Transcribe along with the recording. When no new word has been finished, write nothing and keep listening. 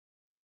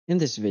In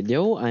this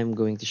video, I'm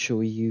going to show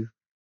you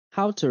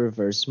how to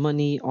reverse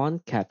money on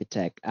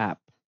Capitec app.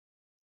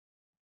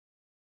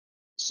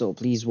 So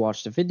please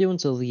watch the video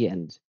until the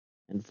end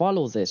and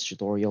follow this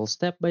tutorial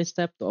step by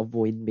step to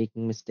avoid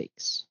making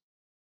mistakes.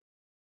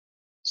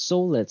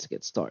 So let's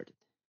get started.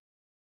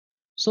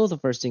 So the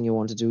first thing you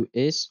want to do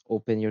is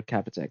open your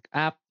Capitec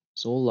app.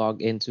 So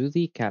log into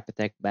the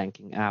Capitec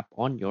banking app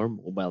on your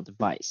mobile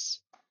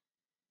device.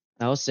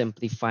 Now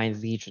simply find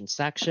the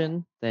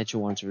transaction that you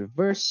want to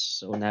reverse.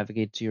 So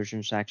navigate to your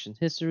transaction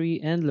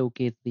history and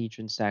locate the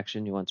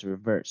transaction you want to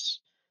reverse.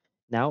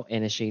 Now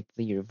initiate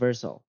the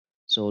reversal.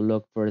 So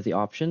look for the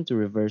option to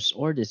reverse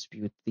or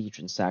dispute the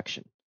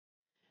transaction.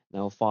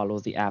 Now follow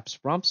the app's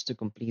prompts to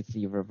complete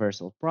the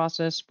reversal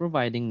process,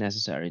 providing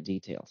necessary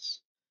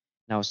details.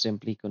 Now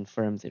simply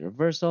confirm the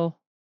reversal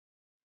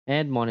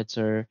and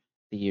monitor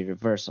the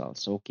reversal.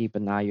 So keep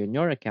an eye on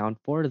your account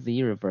for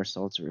the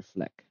reversal to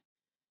reflect.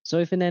 So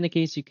if in any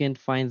case you can't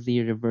find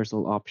the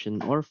reversal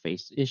option or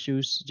face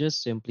issues,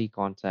 just simply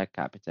contact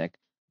Capitec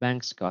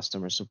Bank's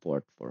customer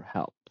support for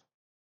help.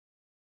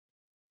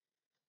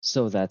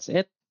 So that's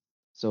it.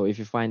 So if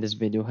you find this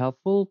video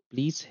helpful,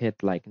 please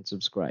hit like and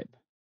subscribe.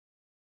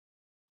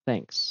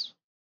 Thanks.